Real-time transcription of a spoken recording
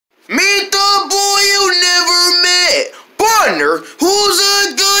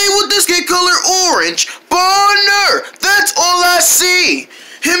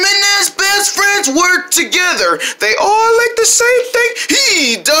work together. They all like the same thing.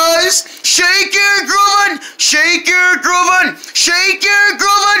 He does. Shake your groovin', shake your groovin', shake your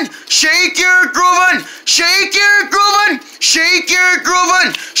groovin', shake your groovin', shake your groovin', shake your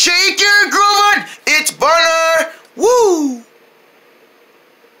groovin', shake your groovin'. It's Bawner. Woo!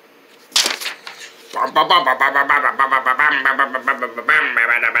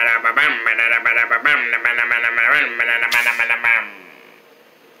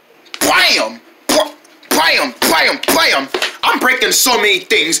 Bam! I'm breaking so many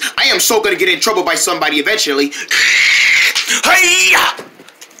things. I am so gonna get in trouble by somebody eventually. Hey!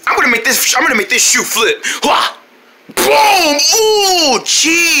 I'm gonna make this shoe flip. Boom! Ooh,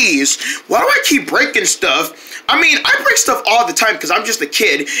 jeez. Why do I keep breaking stuff? I mean, I break stuff all the time because I'm just a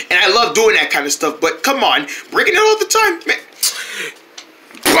kid and I love doing that kind of stuff. But come on, breaking it all the time, man.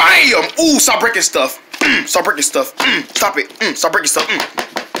 Bam! Ooh, stop breaking stuff. Stop breaking stuff. Stop it. Stop breaking stuff.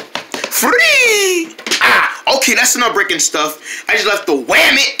 Free! Okay, that's enough breaking stuff. I just left the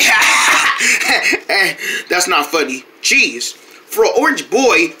Wham It. That's not funny. Jeez. For an orange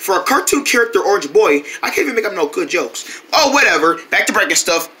boy, for a cartoon character orange boy, I can't even make up no good jokes. Oh, whatever. Back to breaking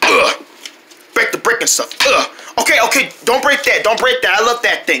stuff. Back to breaking stuff. Okay, don't break that. Don't break that. I love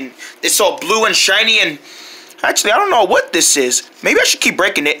that thing. It's all blue and shiny and... Actually, I don't know what this is. Maybe I should keep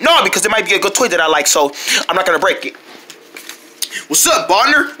breaking it. No, because it might be a good toy that I like, so I'm not going to break it. What's up,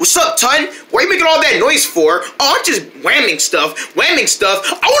 Bawner? What's up, Ton? What are you making all that noise for? Oh, I'm just whamming stuff. Whamming stuff.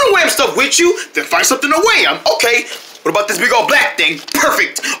 I want to wham stuff with you. Then find something to wham. Okay. What about this big old black thing?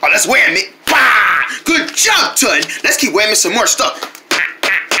 Perfect. Oh, let's wham it. Bah! Good job, Ton. Let's keep whamming some more stuff.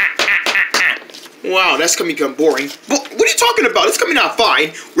 Wow, that's gonna become boring. What are you talking about? It's coming out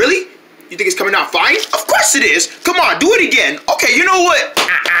fine. Really? You think it's coming out fine? Of course it is. Come on, do it again. Okay, you know what?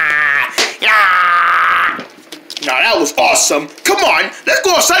 Now that was awesome. Come on, let's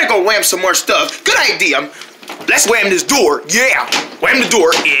go outside and go wham some more stuff. Good idea. Let's wham this door. Yeah. Wham the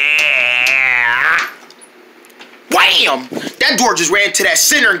door. Yeah. Wham! That door just ran to that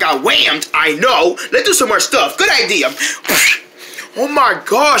center and got whammed. I know. Let's do some more stuff. Good idea. Oh my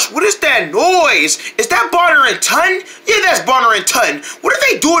gosh, what is that noise? Is that Bawner and Ton? Yeah, that's Bawner and Ton. What are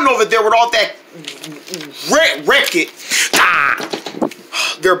they doing over there with all that racket?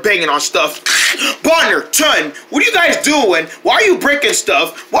 They're banging on stuff. Bawner, Ton, what are you guys doing? Why are you breaking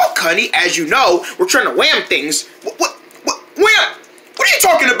stuff? Well, Kony, as you know, we're trying to wham things. What, wham? What are you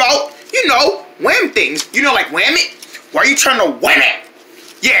talking about? You know, wham things. You know, like wham it? Why are you trying to wham it?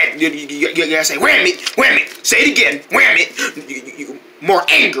 Yeah, you gotta say wham it, wham it. Say it again, wham it. More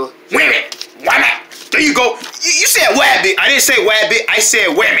anger, wham it, wham it. There you go. You said wham it. I didn't say wham it. I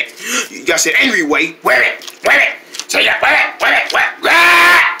said wham it. You gotta say angry way, wham it, wham it. Say that, wham it, wham it, wham it.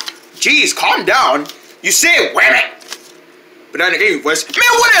 Jeez, calm down. You said wham it. But not in an angry voice.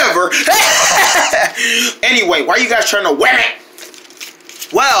 Man, whatever. Anyway, why are you guys trying to wham it?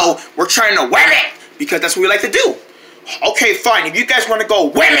 Well, we're trying to wham it because that's what we like to do. Okay, fine. If you guys want to go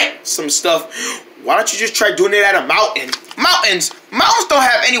wham it some stuff, why don't you just try doing it at a mountain? Mountains don't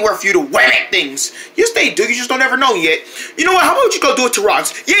have anywhere for you to wham it things. Yes, they do. You just don't ever know yet. You know what? How about you go do it to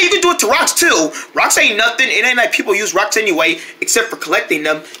rocks? Yeah, you can do it to rocks too. Rocks ain't nothing. It ain't like people use rocks anyway, except for collecting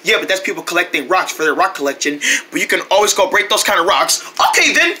them. Yeah, but that's people collecting rocks for their rock collection. But you can always go break those kind of rocks.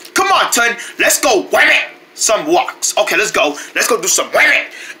 Okay, then. Come on, Ton. Let's go wham it some rocks. Okay, let's go. Let's go do some wham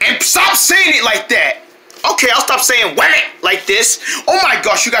it. And stop saying it like that. Okay, I'll stop saying wham it like this. Oh my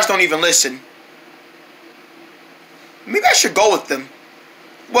gosh, you guys don't even listen. Maybe I should go with them.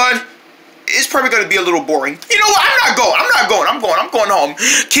 But it's probably going to be a little boring. You know what? I'm not going. I'm going home.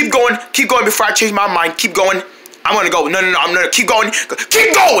 Keep going before I change my mind. Keep going. I'm going to go. No, I'm going to keep going.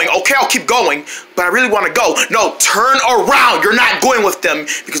 Keep going. Okay, I'll keep going. But I really want to go. No, turn around. You're not going with them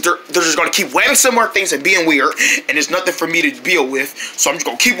because they're just going to keep whamming some more things and being weird. And there's nothing for me to deal with. So I'm just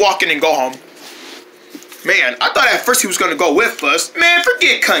going to keep walking and go home. Man, I thought at first he was going to go with us. Man,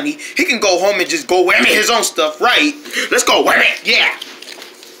 forget Kony. He can go home and just go wham his own stuff, right? Let's go wham it. Yeah.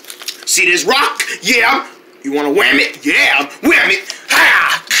 See this rock? Yeah. You want to wham it? Yeah. Wham it.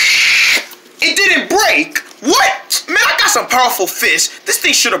 Ha! It didn't break. What? Man, I got some powerful fists. This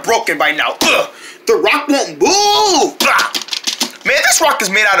thing should have broken by now. Ugh. The rock won't move. Man, this rock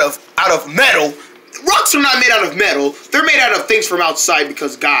is made out of metal. Rocks are not made out of metal. They're made out of things from outside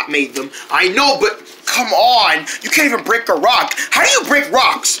because God made them. I know, but come on. You can't even break a rock. How do you break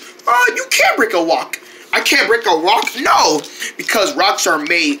rocks? You can't break a rock. I can't break a rock? No, because rocks are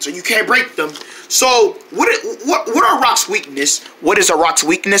made, so you can't break them. So, what are rocks' weakness? What is a rock's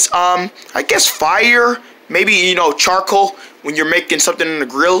weakness? I guess fire. Maybe, you know, charcoal when you're making something in the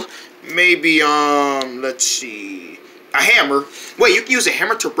grill. Maybe, let's see. A hammer. Wait, you can use a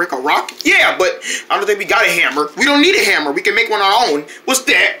hammer to break a rock? Yeah, but I don't think we got a hammer. We don't need a hammer. We can make one on our own. What's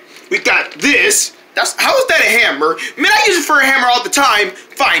that? We got this. How is that a hammer? Man, I use it for a hammer all the time.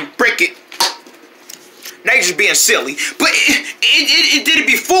 Fine, break it. Now you're just being silly. But it did it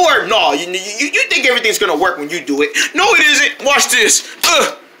before. No, you think everything's gonna work when you do it. No, it isn't. Watch this.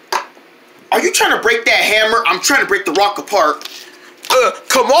 Are you trying to break that hammer? I'm trying to break the rock apart.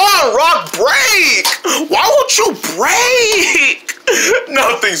 Come on, rock, break! Why won't you break?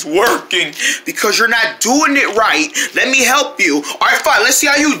 Nothing's working because you're not doing it right. Let me help you. All right, fine. Let's see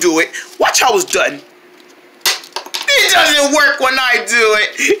how you do it. Watch how it's done. It doesn't work when I do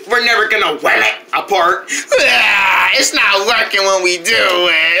it. We're never gonna wham it apart. It's not working when we do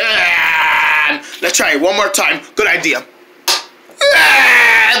it. Let's try it one more time. Good idea.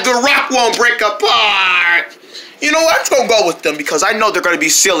 The rock won't break apart. You know what? I'm just gonna go with them because I know they're gonna be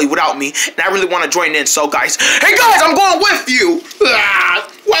silly without me, and I really want to join in. So, guys, hey guys, I'm going with you.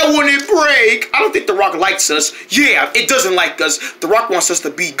 Why wouldn't it break? I don't think the rock likes us. Yeah, it doesn't like us. The rock wants us to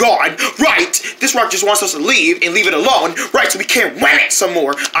be gone. Right? This rock just wants us to leave and leave it alone. Right? So we can't wham it some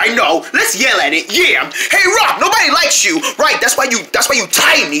more. I know. Let's yell at it. Yeah. Hey, rock. Nobody likes you. Right? That's why you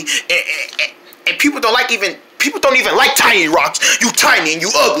tiny. And people don't even like tiny rocks. You tiny and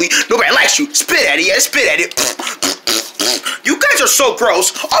you ugly. Nobody likes you. Spit at it. Yeah, spit at it. You guys are so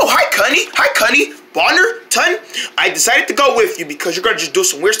gross. Oh, hi, Kony. Hi, Kony. Bawner, Ton. I decided to go with you because you're going to just do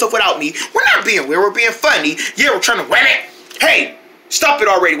some weird stuff without me. We're not being weird. We're being funny. Yeah, we're trying to wham it. Hey, stop it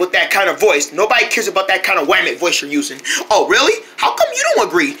already with that kind of voice. Nobody cares about that kind of wham it voice you're using. Oh, really? How come you don't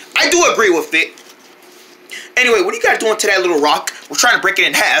agree? I do agree with it. Anyway, what are you guys doing to that little rock? We're trying to break it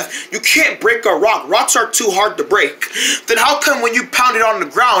in half. You can't break a rock. Rocks are too hard to break. Then how come when you pound it on the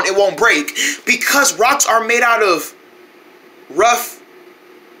ground, it won't break? Because rocks are made out of rough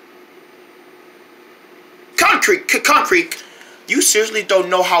concrete. You seriously don't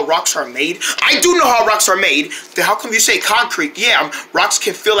know how rocks are made? I do know how rocks are made. Then how come you say concrete? Yeah, rocks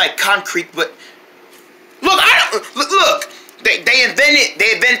can feel like concrete, but look. They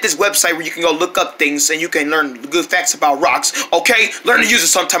invented this website where you can go look up things and you can learn good facts about rocks. Okay, learn to use it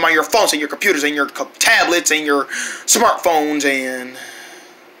sometime on your phones and your computers and your tablets and your smartphones and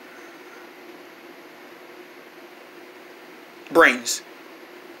brains.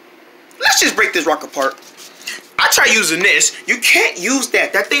 Let's just break this rock apart. I try using this. You can't use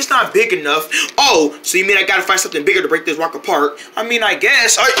that. That thing's not big enough. Oh, so you mean I gotta find something bigger to break this rock apart? I mean, I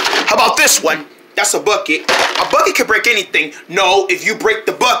guess. All right, how about this one? That's a bucket. A bucket can break anything. No, if you break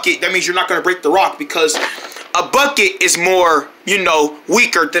the bucket, that means you're not gonna break the rock because a bucket is more,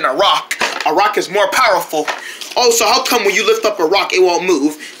 weaker than a rock. A rock is more powerful. Oh, so how come when you lift up a rock, it won't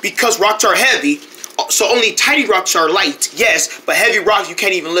move? Because rocks are heavy. So only tiny rocks are light, yes, but heavy rocks you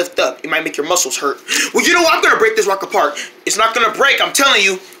can't even lift up. It might make your muscles hurt. Well, you know what? I'm going to break this rock apart. It's not going to break, I'm telling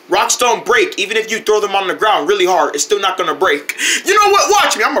you. Rocks don't break. Even if you throw them on the ground really hard, it's still not going to break. You know what?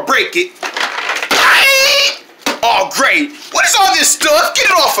 Watch me. I'm going to break it. Oh, great. What is all this stuff? Get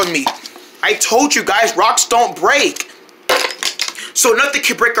it off of me. I told you guys, rocks don't break. So nothing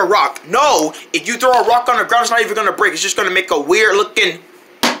can break a rock. No, if you throw a rock on the ground, it's not even going to break. It's just going to make a weird looking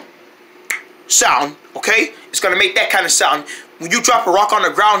sound, okay? It's gonna make that kind of sound. When you drop a rock on the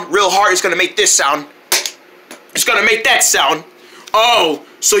ground real hard, it's gonna make this sound. It's gonna make that sound. Oh,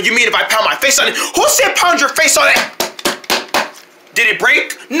 so you mean if I pound my face on it? Who said pound your face on it? Did it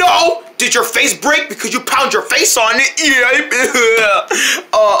break? No. Did your face break because you pound your face on it? Yeah.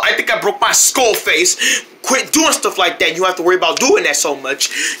 I think I broke my skull face. Quit doing stuff like that. You don't have to worry about doing that so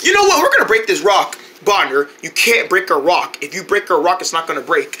much. You know what? We're gonna break this rock. Bawner, you can't break a rock. If you break a rock, it's not gonna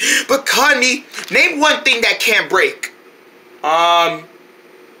break. But Kony, name one thing that can't break.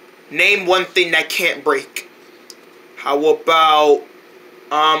 Name one thing that can't break. How about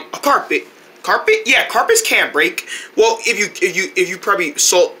a carpet? Carpet? Yeah, carpets can't break. Well, if you probably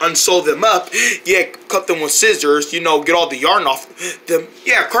unsole them up, yeah, cut them with scissors, get all the yarn off them.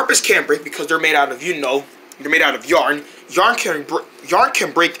 Yeah, carpets can't break because they're made out of, they're made out of yarn. Yarn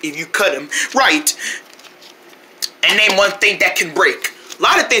can break if you cut them. Right. And name one thing that can break. A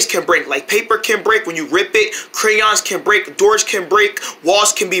lot of things can break. Like paper can break when you rip it. Crayons can break. Doors can break.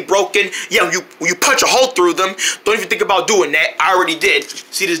 Walls can be broken. Yeah, when you punch a hole through them. Don't even think about doing that. I already did.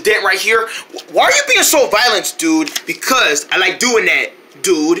 See this dent right here? Why are you being so violent, dude? Because I like doing that,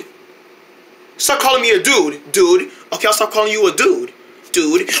 dude. Stop calling me a dude, dude. Okay, I'll stop calling you a dude.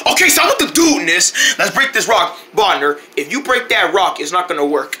 Dude. Okay, stop with the dudeness. Let's break this rock. Bawner, if you break that rock, it's not gonna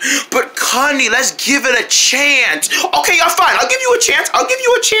work. But Kony, let's give it a chance. Okay, y'all fine. I'll give you a chance. I'll give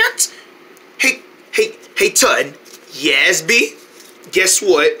you a chance. Hey, Ton. Yes, B? Guess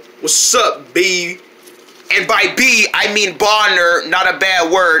what? What's up, B? And by B, I mean Bawner, not a bad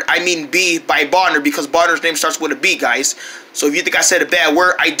word. I mean B by Bawner because Bawner's name starts with a B, guys. So if you think I said a bad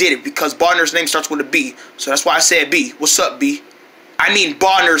word, I did it because Bawner's name starts with a B. So that's why I said B. What's up, B? I mean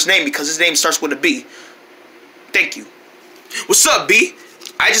Bawner's name because his name starts with a B. Thank you. What's up, B?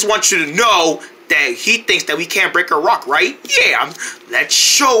 I just want you to know that he thinks that we can't break a rock, right? Yeah, let's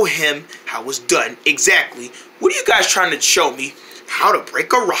show him how it's done. Exactly. What are you guys trying to show me? How to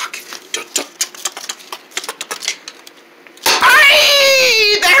break a rock.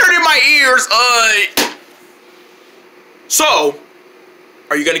 That hurt in my ears. So,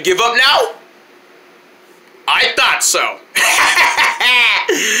 are you gonna give up now? I thought so.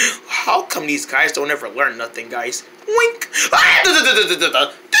 How come these guys don't ever learn nothing, guys? Wink.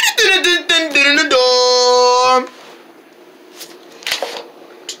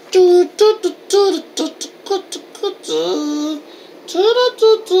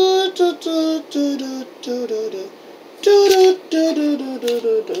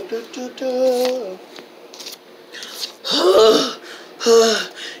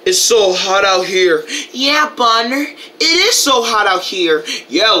 It's so hot out here. Yeah, Bawner, it is so hot out here.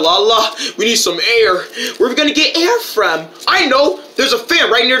 Yeah, Lala, we need some air. Where are we gonna get air from? I know, there's a fan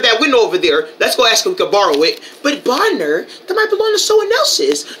right near that window over there. Let's go ask if we can borrow it. But Bawner, that might belong to someone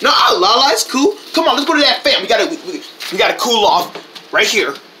else's. Nah, Lala, it's cool. Come on, let's go to that fan. We gotta cool off right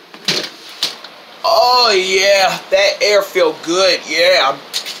here. Oh yeah, that air feel good. Yeah.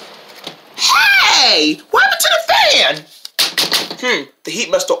 Hey, what happened to the fan? The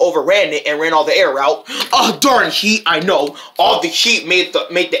heat must have overran it and ran all the air out. Oh, darn heat, I know. All the heat made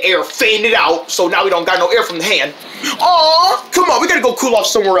the air fan it out, so now we don't got no air from the hand. Oh, come on, we gotta go cool off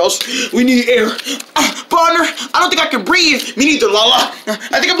somewhere else. We need air. Bawner, I don't think I can breathe. Me neither, Lala.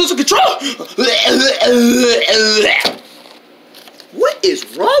 I think I'm losing control. What is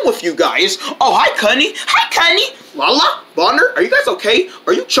wrong with you guys? Oh, hi, Kony. Hi, Kony. Lala, Bawner, are you guys okay?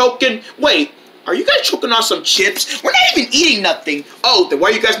 Are you choking? Wait. Are you guys choking on some chips? We're not even eating nothing. Oh, then why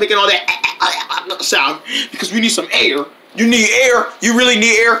are you guys making all that sound? Because we need some air. You need air? You really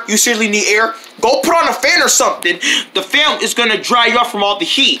need air? You seriously need air? Go put on a fan or something. The fan is going to dry you off from all the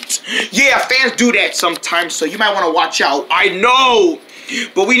heat. Yeah, fans do that sometimes, so you might want to watch out. I know,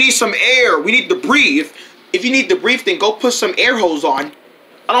 but we need some air. We need to breathe. If you need to breathe, then go put some air holes on.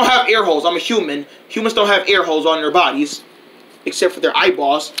 I don't have air holes. I'm a human. Humans don't have air holes on their bodies, except for their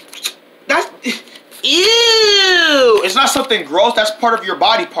eyeballs. That's, ew! It's not something gross, that's part of your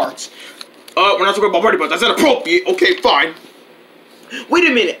body parts. We're not talking about body parts, that's inappropriate. Okay, fine. Wait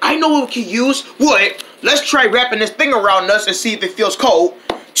a minute, I know what we can use. What? Let's try wrapping this thing around us and see if it feels cold.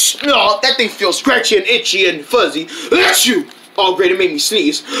 No, that thing feels scratchy and itchy and fuzzy. Achoo! Oh great, it made me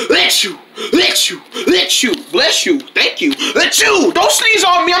sneeze. Achoo! Achoo! Achoo! Bless you, thank you. Achoo! Don't sneeze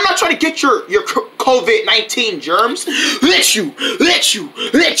on me, I'm not trying to get your COVID-19 germs. Achoo! Achoo!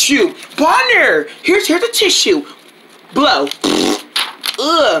 Achoo! Bawner! Here's a tissue. Blow.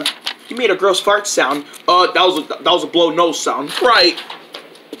 Ugh. You made a gross fart sound. That was a blow nose sound. Right.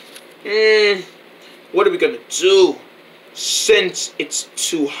 What are we gonna do? Since it's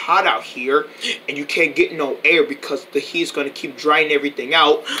too hot out here and you can't get no air because the heat's gonna keep drying everything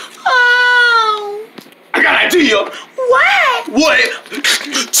out. Oh, I got an idea. What? What?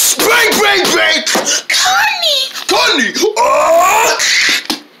 Bang, bang, bang! Kony! Oh!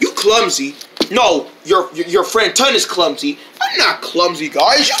 You clumsy. No, your friend Ton is clumsy. I'm not clumsy,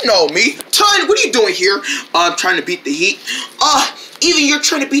 guys. You know me. Ton, what are you doing here? I'm trying to beat the heat. Even you're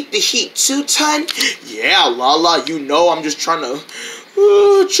trying to beat the heat too, Ton? Yeah, Lala, you know I'm just trying to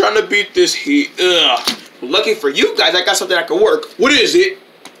beat this heat. Ugh. Lucky for you guys, I got something that can work. What is it?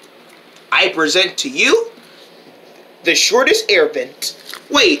 I present to you the shortest air vent.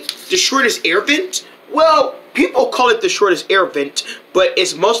 Wait, the shortest air vent? Well, people call it the shortest air vent, but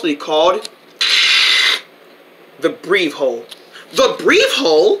it's mostly called the breathe hole. The breathe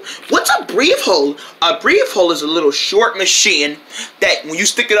hole? What's a breathe hole? A breathe hole is a little short machine that when you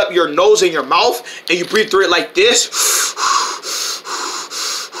stick it up your nose and your mouth and you breathe through it like this,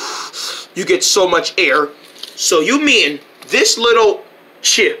 you get so much air. So you mean this little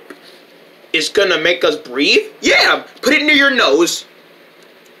chip is gonna make us breathe? Yeah, put it near your nose.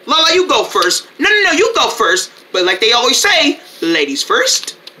 Lala, you go first. No, you go first. But like they always say, ladies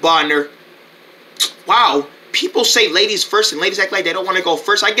first. Bawner. Wow. People say ladies first and ladies act like they don't want to go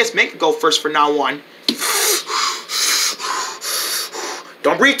first. I guess men can go first from now on.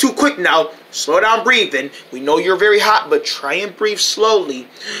 Don't breathe too quick now. Slow down breathing. We know you're very hot, but try and breathe slowly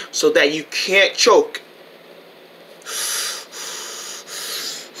so that you can't choke.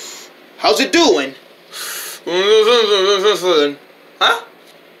 How's it doing? Huh?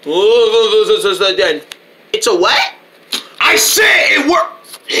 It's a what? I said it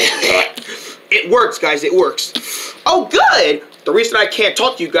works. It works, guys. It works. Oh, good. The reason I can't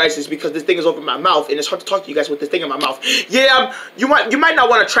talk to you guys is because this thing is over my mouth, and it's hard to talk to you guys with this thing in my mouth. Yeah, you might not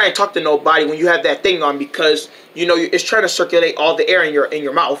want to try and talk to nobody when you have that thing on, because you know it's trying to circulate all the air in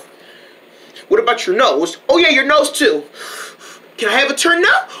your mouth. What about your nose? Oh yeah, your nose too. Can I have a turn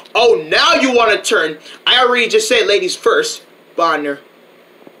now? Oh, now you want to turn. I already just said ladies first. Bawner.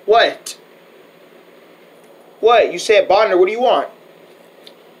 What? What? You said Bawner. What do you want?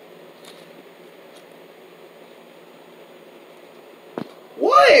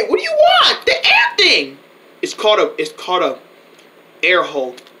 What? What do you want? The air thing. It's called a air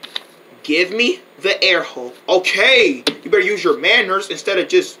hole. Give me the air hole. Okay. You better use your manners instead of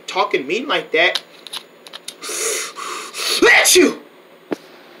just talking mean like that. Let you.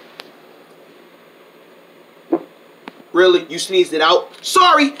 Really? You sneezed it out?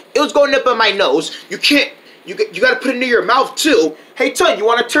 Sorry, it was going up in my nose. You can't. You gotta put it into your mouth too. Hey, Tun, you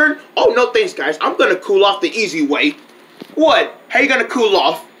want to turn? Oh no, thanks, guys. I'm gonna cool off the easy way. What? How you gonna cool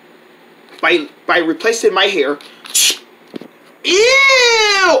off? By replacing my hair.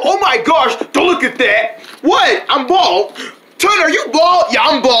 Ew! Oh my gosh! Don't look at that. What? I'm bald. Tun, are you bald? Yeah,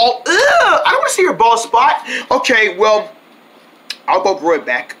 I'm bald. Ugh, I don't want to see your bald spot. Okay, well, I'll go grow it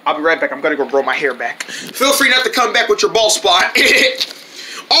back. I'll be right back. I'm gonna go grow my hair back. Feel free not to come back with your bald spot.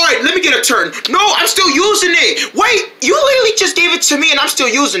 Alright, let me get a turn. No, I'm still using it. Wait, you literally just gave it to me and I'm still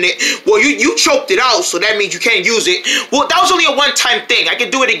using it. Well, you choked it out, so that means you can't use it. Well, that was only a one-time thing. I can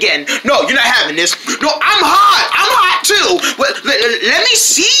do it again. No, you're not having this. No, I'm hot. I'm hot too. But let me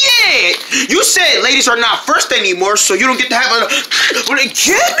see it. You said ladies are not first anymore, so you don't get to have a...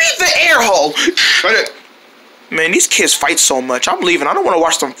 Give me the air hole. Man, these kids fight so much. I'm leaving. I don't want to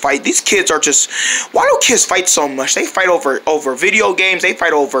watch them fight. These kids are just... Why do kids fight so much? They fight over video games. They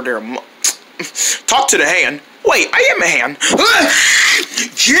fight over their... Talk to the hand. Wait, I am a hand.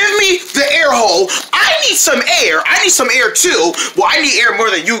 Give me the air hole. I need some air. I need some air too. Well, I need air more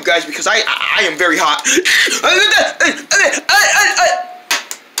than you guys because I am very hot.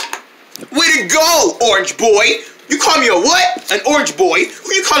 Way to go, orange boy. You call me a what? An orange boy?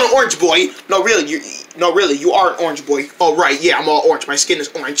 Who you call an orange boy? No, really, you are an orange boy. Oh, right, yeah, I'm all orange. My skin is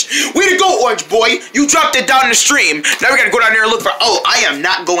orange. Way to go, orange boy. You dropped it down the stream. Now we gotta go down there and look for... Oh, I am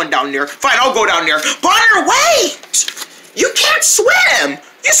not going down there. Fine, I'll go down there. Bawner, wait! You can't swim.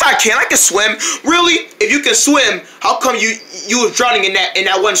 Yes, I can. I can swim. Really? If you can swim, how come you was drowning in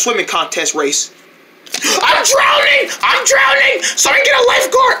that one swimming contest race? I'm drowning! I'm drowning! Somebody get a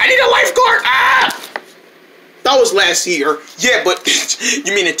lifeguard! I need a lifeguard! Ah! That was last year. Yeah, but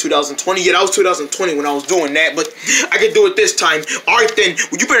you mean in 2020? Yeah, that was 2020 when I was doing that, but I can do it this time. Alright then,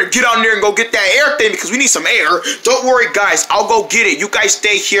 well, you better get on there and go get that air thing because we need some air. Don't worry, guys. I'll go get it. You guys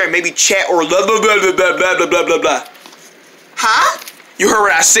stay here and maybe chat or blah, blah, blah, blah, blah, blah, blah, blah, blah. Huh? You heard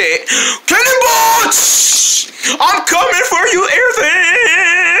what I said. Cannonballs! I'm coming for you, air thing!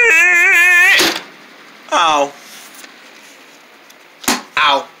 Ow.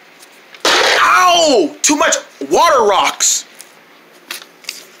 Ow. Ow! Too much water rocks.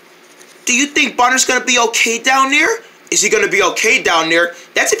 Do you think Bawner's gonna be okay down there? Is he gonna be okay down there?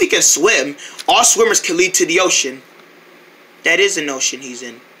 That's if he can swim. All swimmers can lead to the ocean. That is an ocean he's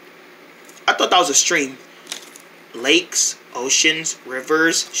in. I thought that was a stream. Lakes, oceans,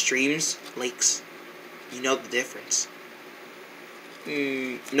 rivers, streams, lakes. You know the difference.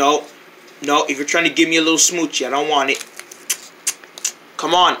 No. No, if you're trying to give me a little smoochie, I don't want it.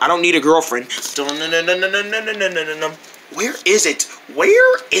 Come on, I don't need a girlfriend. Where is it?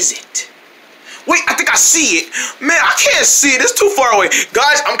 Where is it? Wait, I think I see it. Man, I can't see it. It's too far away.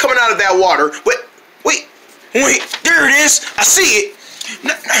 Guys, I'm coming out of that water. Wait. There it is. I see it.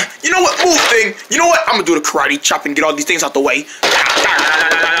 You know what? Move thing. You know what? I'm going to do the karate chop and get all these things out the way.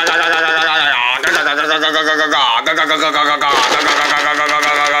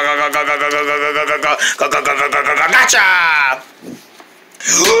 Gotcha!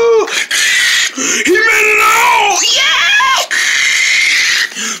 He made it out! Yeah!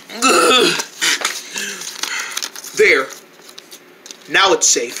 There. Now it's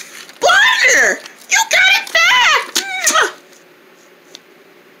safe. Bawner! You got it back!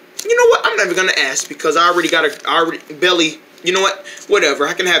 You know what? I'm never gonna ask because I already belly. You know what? Whatever.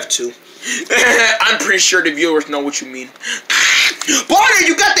 I can have two. I'm pretty sure the viewers know what you mean. Bawner,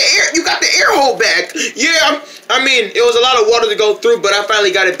 you got the air hole back. Yeah, I mean, it was a lot of water to go through, but I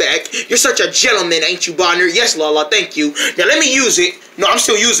finally got it back. You're such a gentleman, ain't you, Bawner? Yes, Lala, thank you. Now let me use it. No, I'm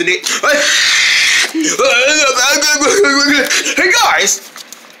still using it. Hey guys.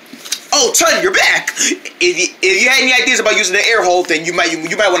 Oh, Tun, you're back. If you had any ideas about using the air hole, then you might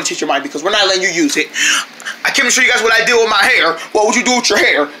want to change your mind because we're not letting you use it. I came to show you guys what I did with my hair. What would you do with your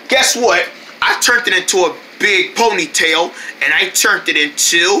hair? Guess what? I turned it into a big ponytail, and I turned it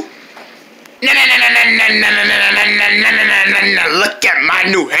into... Look at my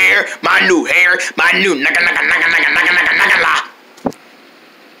new hair, my new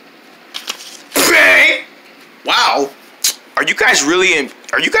bang! Wow. Are you guys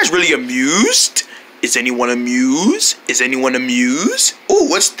really amused? Is anyone amused? Is anyone amused? Ooh,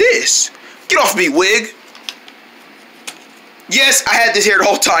 what's this? Get off me, wig. Yes, I had this hair the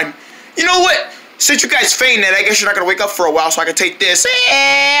whole time. You know what? Since you guys fainted, I guess you're not gonna wake up for a while, so I can take this.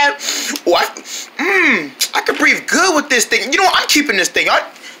 And I can breathe good with this thing. You know what? I'm keeping this thing.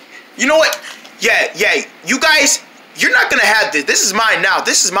 You know what? Yeah. You guys, you're not gonna have this. This is mine now.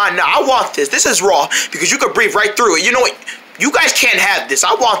 This is mine now. I want this. This is raw because you can breathe right through it. You know what? You guys can't have this.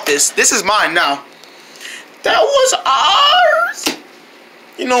 I want this. This is mine now. That was ours.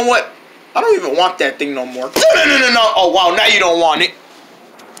 You know what? I don't even want that thing no more. No. Oh wow, now you don't want it.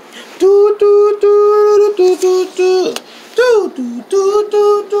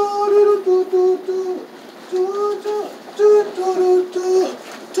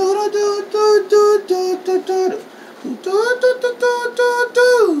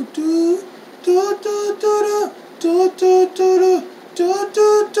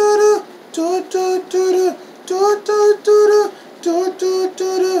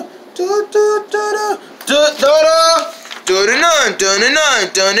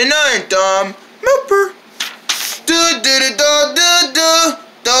 Mooper.